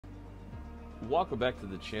welcome back to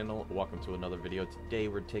the channel. Welcome to another video. Today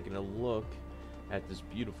we're taking a look at this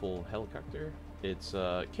beautiful helicopter. It's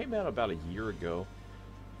came out about a year ago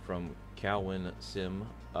from Cowansim.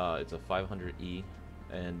 It's a 500E,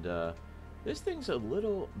 and this thing's a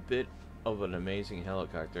little bit of an amazing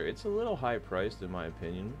helicopter. It's a little high priced in my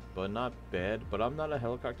opinion, but not bad. But I'm not a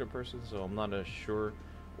helicopter person, so I'm not sure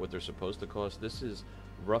what they're supposed to cost. This is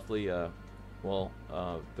roughly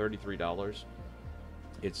 $33.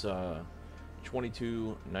 It's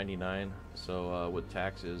 $22.99, so with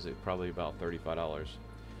taxes it's probably about $35.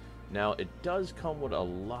 Now it does come with a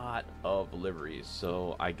lot of liveries,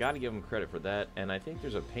 so I gotta give them credit for that. And I think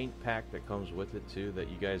there's a paint pack that comes with it too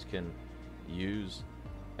that you guys can use,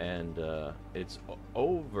 and it's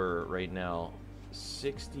over right now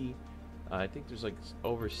 60. I think there's like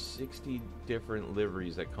over 60 different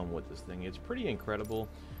liveries that come with this thing. It's pretty incredible.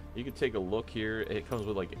 You can take a look here. It comes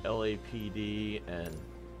with like LAPD and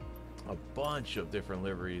a bunch of different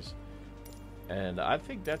liveries, and I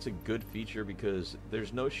think that's a good feature because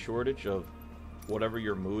there's no shortage of whatever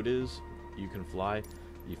your mood is. You can fly.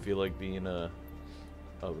 You feel like being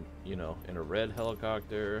you know, in a red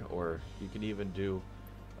helicopter, or you can even do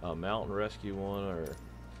a mountain rescue one or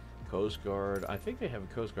Coast Guard. I think they have a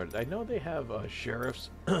Coast Guard. I know they have a sheriff's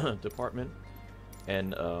department,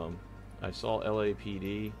 and I saw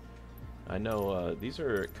LAPD. I know these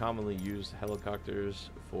are commonly used helicopters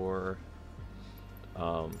for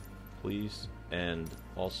police, and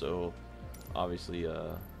also obviously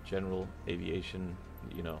general aviation.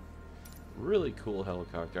 You know, really cool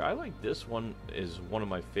helicopter. I like this one. Is one of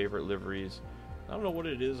my favorite liveries. I don't know what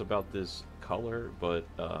it is about this color, but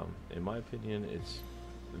in my opinion it's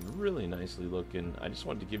really nicely looking. I just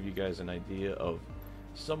wanted to give you guys an idea of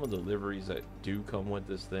some of the liveries that do come with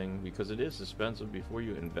this thing, because it is expensive before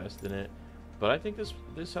you invest in it. But I think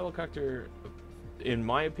this helicopter, in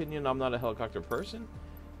my opinion, I'm not a helicopter person,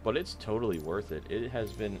 but it's totally worth it. It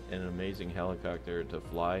has been an amazing helicopter to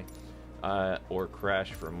fly or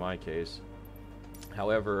crash for my case.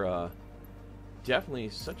 However, definitely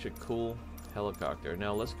such a cool helicopter.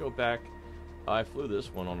 Now let's go back. I flew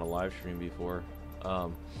this one on a live stream before,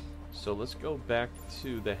 so let's go back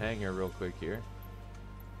to the hangar real quick here,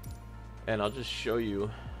 and I'll just show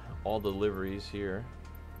you all the liveries here.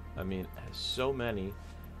 I mean, so many,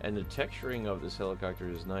 and the texturing of this helicopter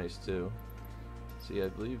is nice too. See, I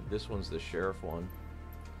believe this one's the sheriff one,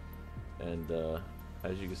 and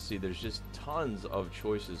as you can see, there's just tons of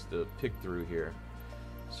choices to pick through here.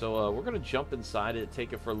 So we're gonna jump inside it,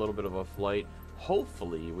 take it for a little bit of a flight.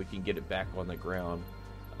 Hopefully we can get it back on the ground,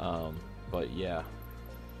 but yeah,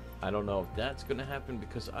 I don't know if that's gonna happen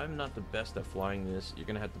because I'm not the best at flying this. You're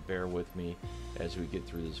gonna have to bear with me as we get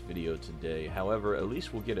through this video today. However, at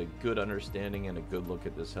least we'll get a good understanding and a good look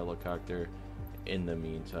at this helicopter in the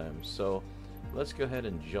meantime. So let's go ahead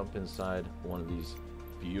and jump inside one of these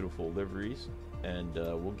beautiful liveries, and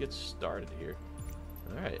we'll get started here.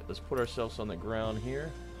 Alright, let's put ourselves on the ground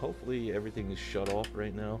here. Hopefully everything is shut off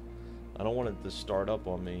right now. I don't want it to start up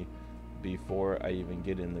on me before I even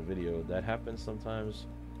get in the video. That happens sometimes.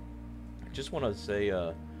 Just want to say,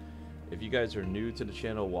 if you guys are new to the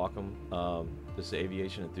channel, welcome. This is the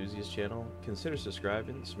Aviation Enthusiast channel. Consider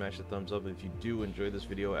subscribing, smash the thumbs up if you do enjoy this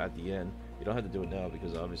video at the end. You don't have to do it now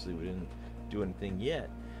because obviously we didn't do anything yet,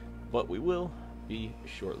 but we will be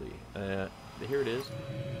shortly. Here it is.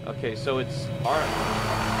 Okay, so it's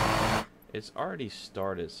already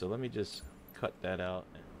started, so let me just cut that out.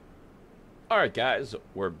 Alright guys,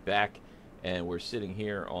 we're back, and we're sitting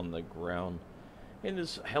here on the ground in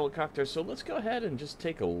this helicopter. So let's go ahead and just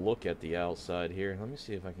take a look at the outside here. Let me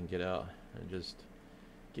see if I can get out and just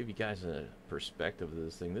give you guys a perspective of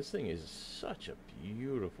this thing. This thing is such a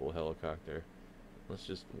beautiful helicopter. Let's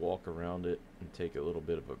just walk around it and take a little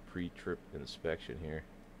bit of a pre-trip inspection here.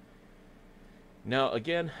 Now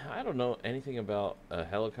again, I don't know anything about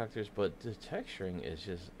helicopters, but the texturing is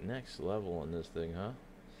just next level on this thing, huh?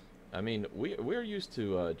 I mean, we're used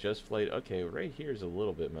to just flight. Okay, right here is a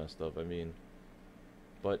little bit messed up. I mean,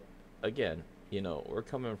 but again, you know, we're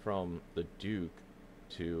coming from the Duke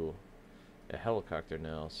to a helicopter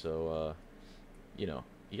now, so you know,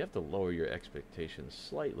 you have to lower your expectations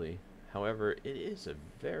slightly. However, it is a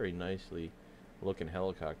very nicely looking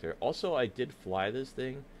helicopter. Also, I did fly this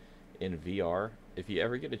thing in VR. If you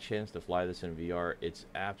ever get a chance to fly this in VR, it's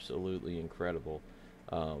absolutely incredible,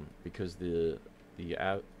 because the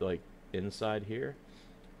like inside here,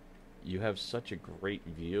 you have such a great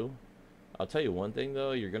view. I'll tell you one thing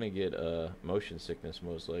though, you're gonna get motion sickness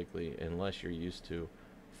most likely unless you're used to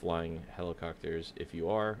flying helicopters. If you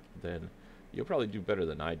are, then you'll probably do better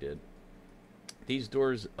than I did. These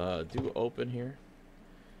doors do open here,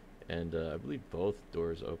 and I believe both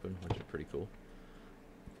doors open, which is pretty cool.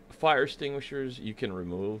 Fire extinguishers you can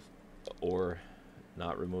remove or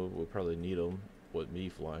not remove. We'll probably need them with me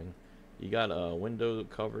flying. You got window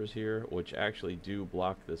covers here, which actually do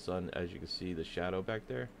block the sun. As you can see, the shadow back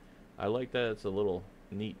there. I like that. It's a little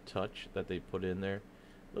neat touch that they put in there.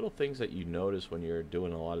 Little things that you notice when you're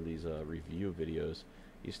doing a lot of these review videos.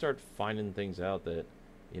 You start finding things out that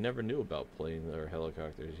you never knew about planes or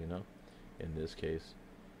helicopters, you know, in this case.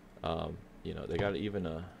 You know, they got even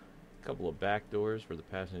a couple of back doors for the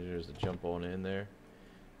passengers to jump on in there.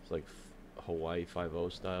 It's like Hawaii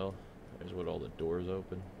 5-0 style. There's what all the doors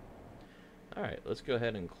open. Alright, let's go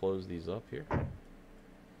ahead and close these up here.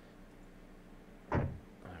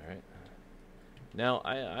 Alright. Now,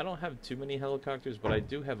 I don't have too many helicopters, but I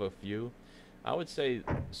do have a few. I would say,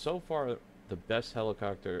 so far, the best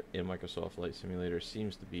helicopter in Microsoft Flight Simulator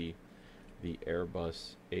seems to be the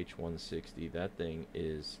Airbus H160. That thing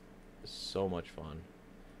is so much fun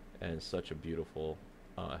and such a beautiful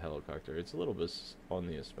helicopter. It's a little bit on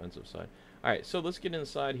the expensive side. Alright, so let's get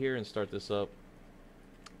inside here and start this up.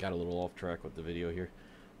 Got a little off track with the video here.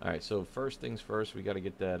 Alright, so first things first, we got to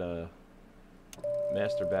get that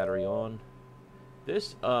master battery on.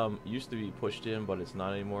 This used to be pushed in, but it's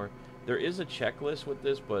not anymore. There is a checklist with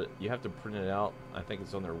this, but you have to print it out. I think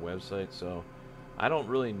it's on their website, so I don't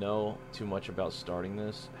really know too much about starting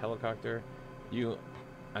this helicopter. You,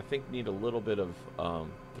 I think, need a little bit of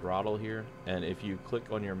throttle here, and if you click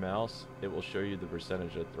on your mouse, it will show you the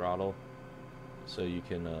percentage of throttle, so you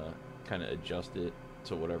can kind of adjust it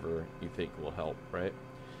to whatever you think will help, right?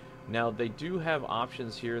 Now, they do have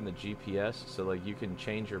options here in the GPS, so like you can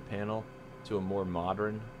change your panel to a more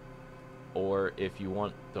modern, or if you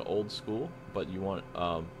want the old school, but you want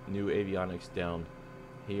new avionics down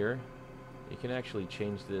here, you can actually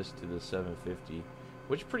change this to the 750,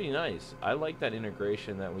 which is pretty nice. I like that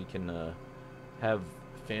integration that we can have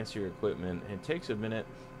fancier equipment. It takes a minute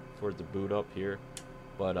for it to boot up here,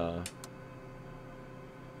 but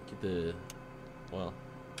get the, well,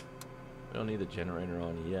 we don't need the generator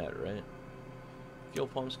on yet, right? Fuel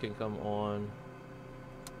pumps can come on.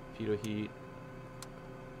 Pitot heat.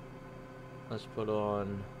 Let's put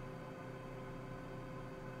on,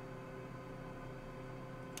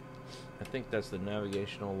 I think that's the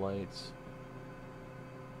navigational lights.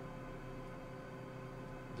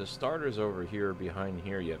 The starter's over here behind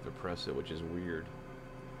here. You have to press it, which is weird.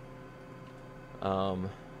 Let's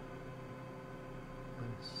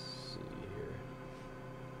see here.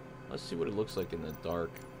 Let's see what it looks like in the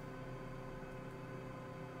dark.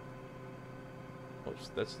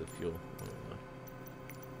 Oops, that's the fuel. I don't know.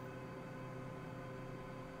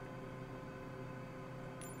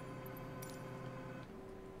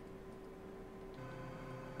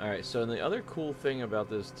 Alright, so the other cool thing about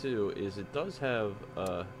this too is it does have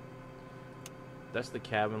that's the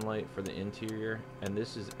cabin light for the interior, and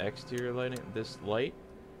this is exterior lighting. This light,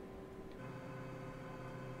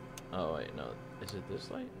 oh wait, no, is it this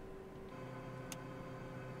light?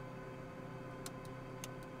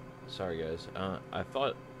 Sorry guys, I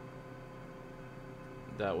thought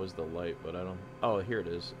that was the light, but I don't, oh, here it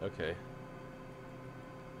is. Okay,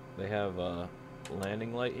 they have a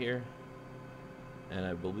landing light here, and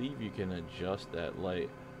I believe you can adjust that light,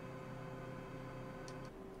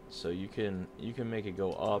 so you can make it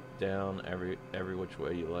go up, down, every which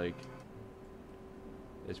way you like.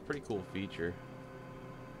 It's a pretty cool feature.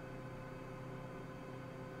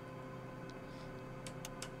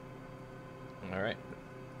 All right,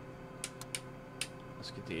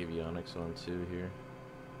 let's get the avionics on too here.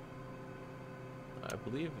 I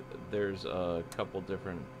believe there's a couple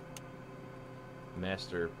different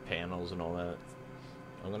master panels and all that.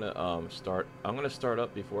 I'm gonna start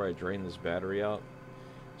up before I drain this battery out.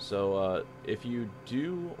 So if you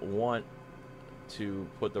do want to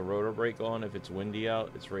put the rotor brake on, if it's windy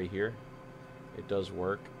out, it's right here. It does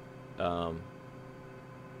work.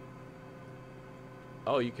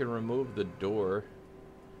 Oh, you can remove the door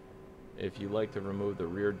if you like to remove the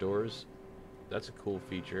rear doors. That's a cool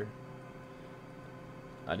feature.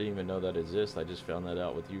 I didn't even know that exists. I just found that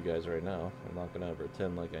out with you guys right now. I'm not gonna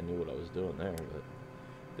pretend like I knew what I was doing there, but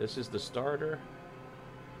this is the starter.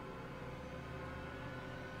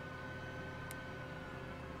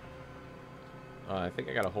 I think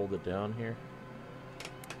I gotta hold it down here.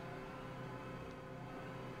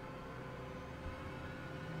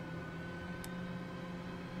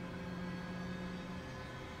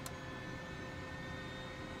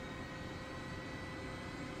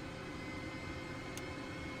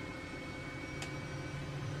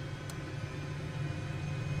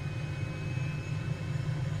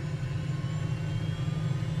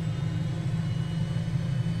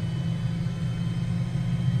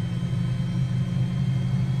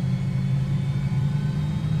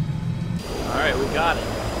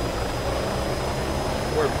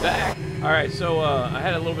 Alright, so I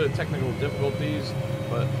had a little bit of technical difficulties,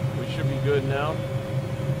 but we should be good now.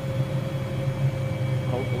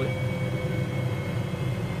 Hopefully.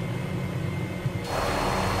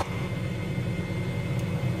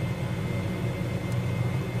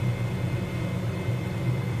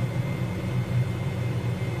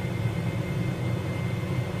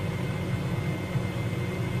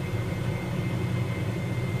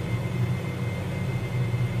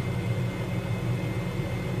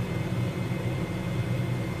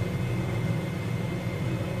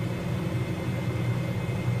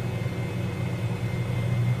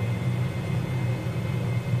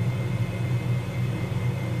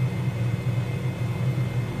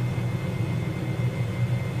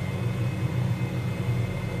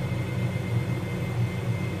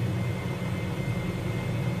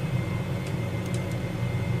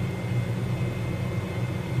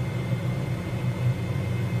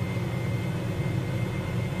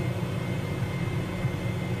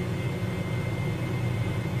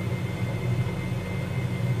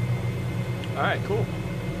 Alright, cool.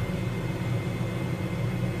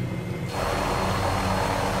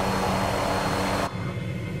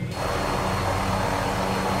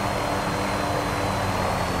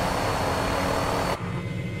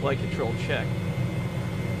 Flight control check.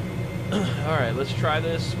 Alright, let's try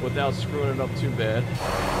this without screwing it up too bad.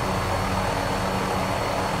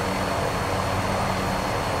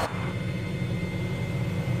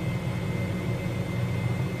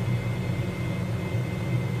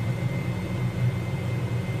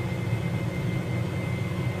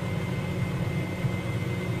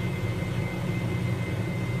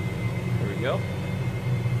 Go.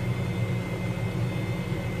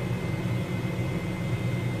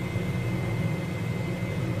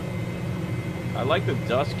 I like the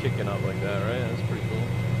dust kicking up like that, right? That's pretty cool.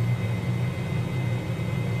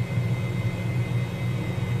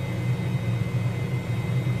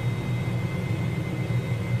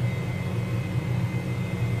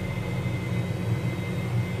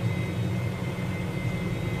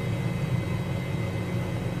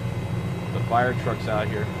 The fire truck's out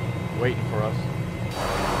here waiting for us.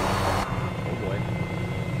 Oh boy.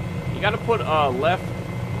 You gotta put a left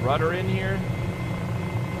rudder in here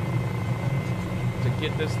to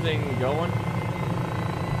get this thing going.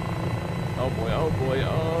 Oh boy, oh boy,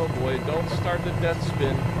 oh boy. Don't start the death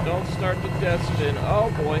spin. Don't start the death spin. Oh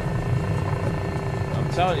boy. I'm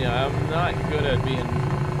telling you, I'm not good at being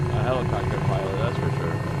a helicopter pilot, that's for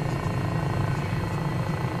sure.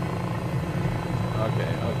 Okay,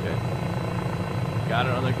 okay. Got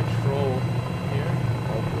it under control here,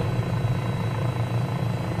 hopefully.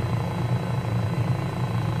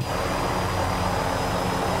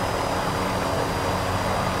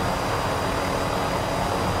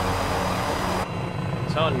 I'm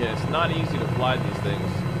telling you, it's not easy to fly these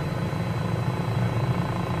things.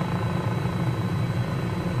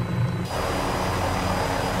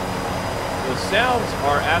 The sounds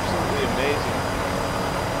are absolutely amazing.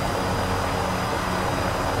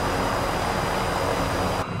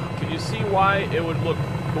 See why it would look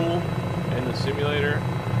cool in the simulator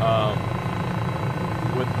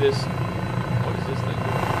with this. What is this thing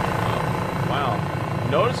doing? Wow,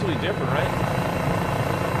 noticeably different, right?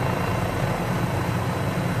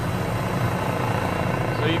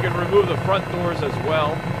 So you can remove the front doors as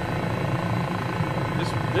well.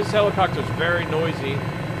 This helicopter is very noisy,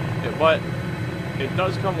 but it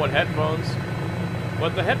does come with headphones.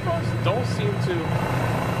 But the headphones don't seem to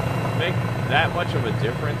make that much of a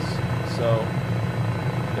difference. So,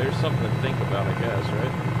 there's something to think about, I guess,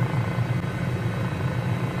 right?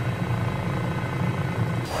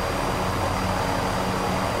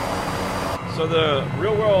 So the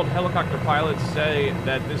real-world helicopter pilots say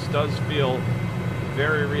that this does feel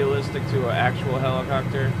very realistic to an actual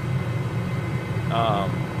helicopter.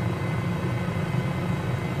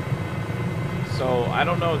 So, I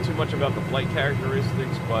don't know too much about the flight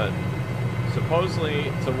characteristics, but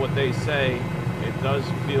supposedly, to what they say, it does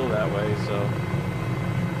feel that way, so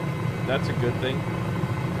that's a good thing.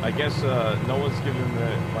 I guess no one's giving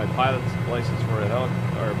my pilot's license for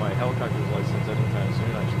or my helicopter's license anytime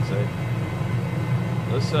soon, I should say.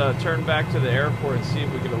 Let's turn back to the airport and see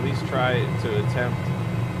if we can at least try to attempt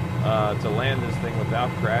to land this thing without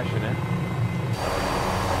crashing it.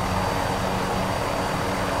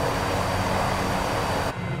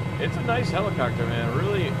 It's a nice helicopter, man.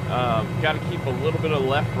 Really, got to keep a little bit of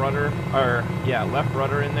left rudder, left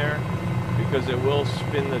rudder in there, because it will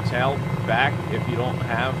spin the tail back if you don't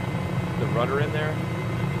have the rudder in there.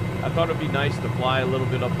 I thought it'd be nice to fly a little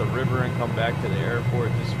bit up the river and come back to the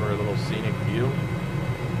airport just for a little scenic view.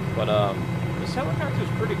 But this helicopter is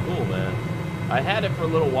pretty cool, man. I had it for a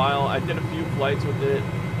little while. I did a few flights with it.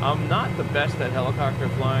 I'm not the best at helicopter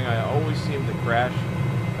flying. I always seem to crash.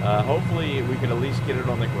 Hopefully we can at least get it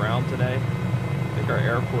on the ground today. I think our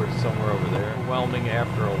airport is somewhere over there. Overwhelming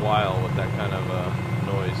after a while with that kind of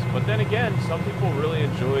noise. But then again, some people really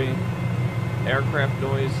enjoy aircraft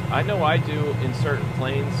noise. I know I do in certain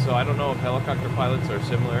planes, so I don't know if helicopter pilots are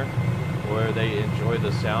similar, where they enjoy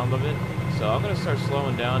the sound of it. So I'm going to start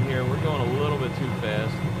slowing down here. We're going a little bit too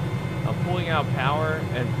fast. I'm pulling out power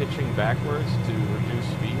and pitching backwards to reduce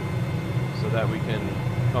speed so that we can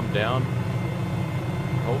come down.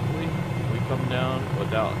 Hopefully we come down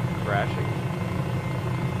without crashing.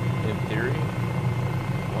 In theory,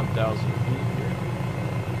 1,000 feet here.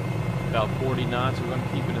 About 40 knots. We're going to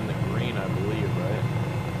keep it in the green, I believe, right?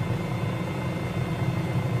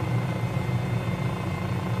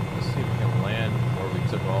 Let's see if we can land where we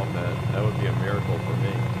took off at. That would be a miracle for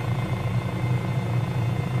me.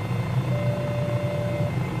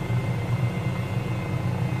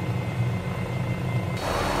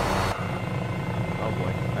 Oh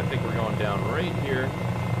boy. I think we're going down right here,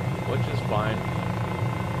 which is fine.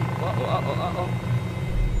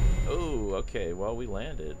 Oh, okay. Well, we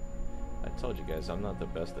landed. I told you guys, I'm not the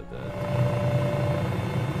best at that.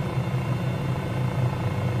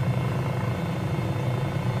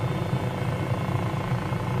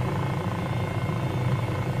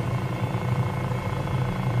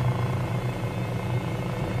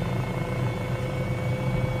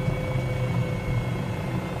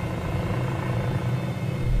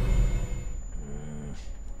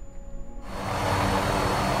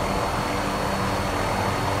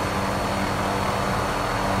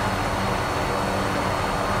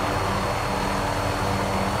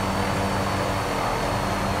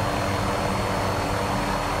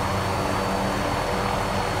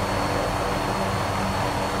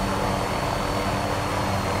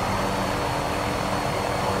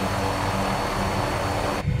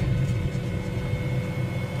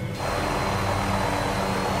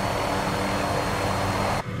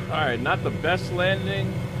 Alright, not the best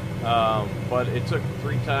landing, but it took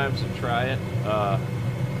 3 times to try it.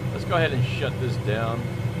 Let's go ahead and shut this down.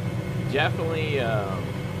 Definitely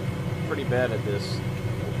pretty bad at this.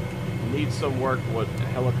 Needs some work with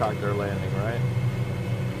helicopter landing, right?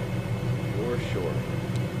 For sure.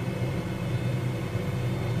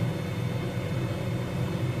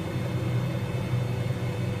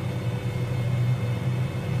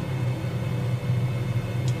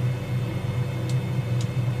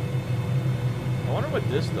 I wonder what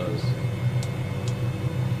this does.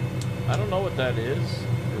 I don't know what that is.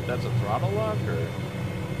 If that's a throttle lock or...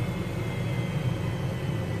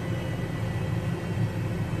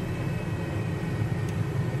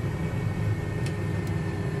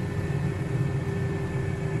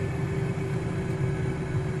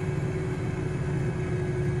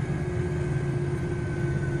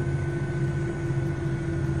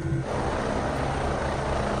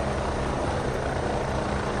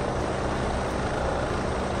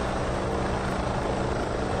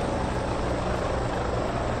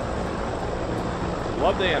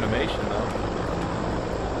 Love the animation though.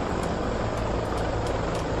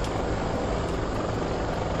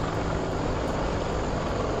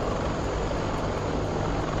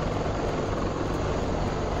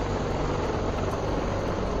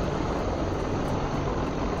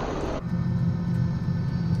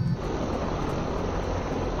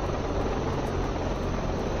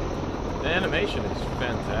 The animation is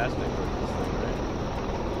fantastic with this thing, right?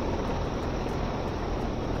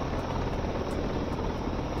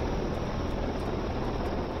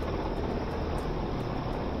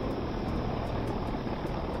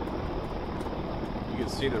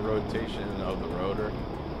 See the rotation of the rotor.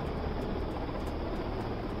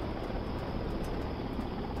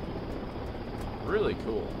 Really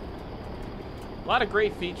cool. A lot of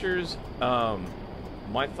great features.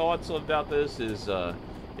 My thoughts about this is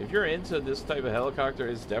if you're into this type of helicopter,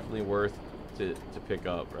 it's definitely worth to pick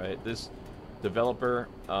up, right? This developer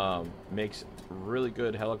makes really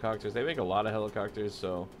good helicopters. They make a lot of helicopters,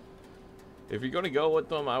 so if you're going to go with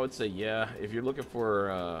them, I would say yeah. If you're looking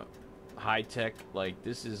for high tech, like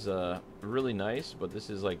this is really nice, but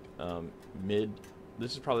this is like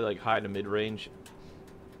this is probably like high to mid range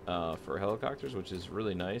for helicopters, which is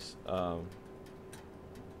really nice. Of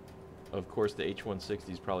course the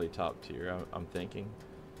H-160 is probably top tier, I'm thinking,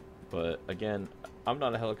 but again, I'm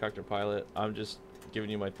not a helicopter pilot. I'm just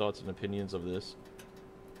giving you my thoughts and opinions of this,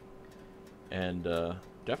 and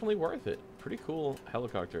definitely worth it. Pretty cool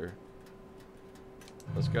helicopter.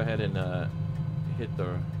 Let's go ahead and hit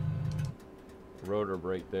the rotor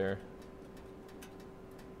brake there.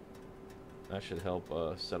 That should help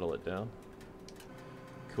settle it down.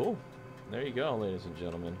 Cool. There you go, ladies and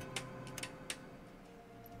gentlemen.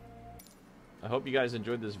 I hope you guys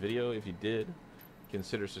enjoyed this video. If you did,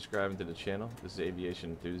 consider subscribing to the channel. This is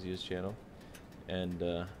Aviation Enthusiast channel.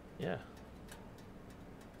 And, yeah.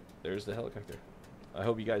 There's the helicopter. I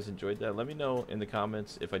hope you guys enjoyed that. Let me know in the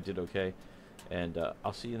comments if I did okay. And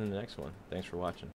I'll see you in the next one. Thanks for watching.